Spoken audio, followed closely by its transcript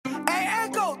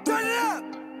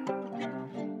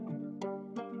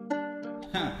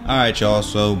Alright, y'all,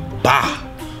 so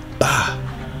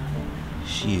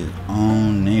she is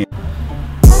on there.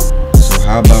 So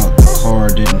how about the car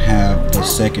didn't have the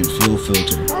second fuel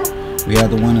filter? We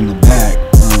had the one in the back,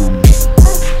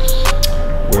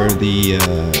 where the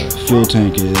fuel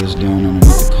tank is down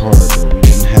underneath the car, but we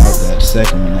didn't have that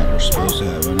second one that we're supposed to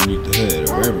have underneath the hood,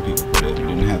 or wherever people put it. We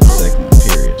didn't have the second one,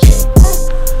 period.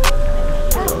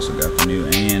 So we also got the new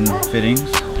AN fittings.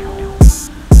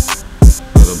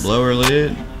 The blower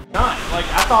lid. Not like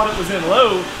I thought it was in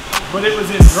low, but it was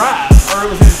in drive, or it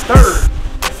was in third,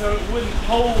 so it wouldn't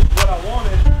hold what I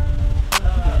wanted.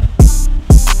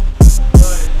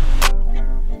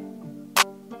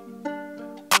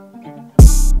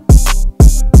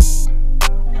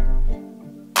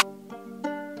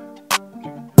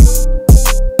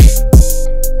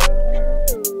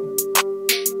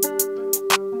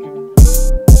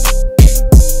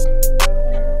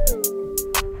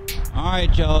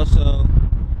 Alright, y'all, so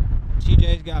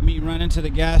TJ's got me running to the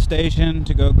gas station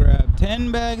to go grab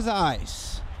 10 bags of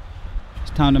ice.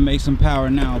 It's time to make some power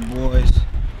now, boys.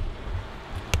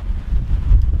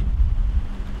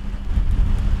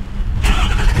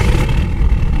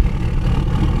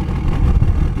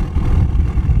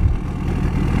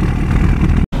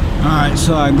 Alright,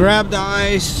 so I grabbed the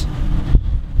ice.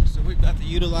 So we've got to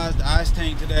utilize the ice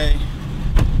tank today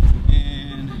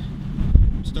and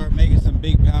start making some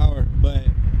big power. But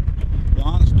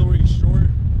long story short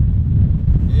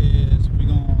is we're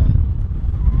gonna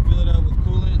fill it up with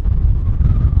coolant,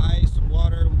 ice,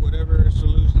 water, whatever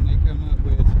solution they come up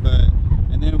with,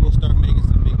 and then we'll start making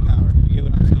some big power. You get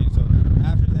what I'm saying? So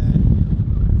after that,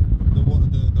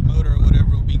 the motor or whatever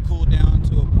will be cooled down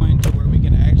to a point to where we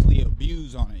can actually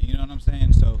abuse on it. You know what I'm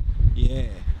saying? So yeah,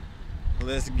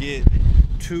 let's get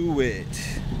to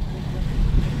it.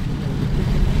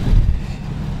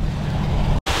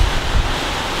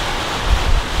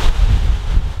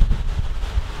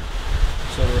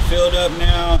 So we're filled up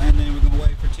now, and then we're gonna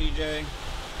wait for TJ, and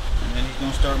then he's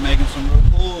gonna start making some real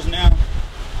pulls now.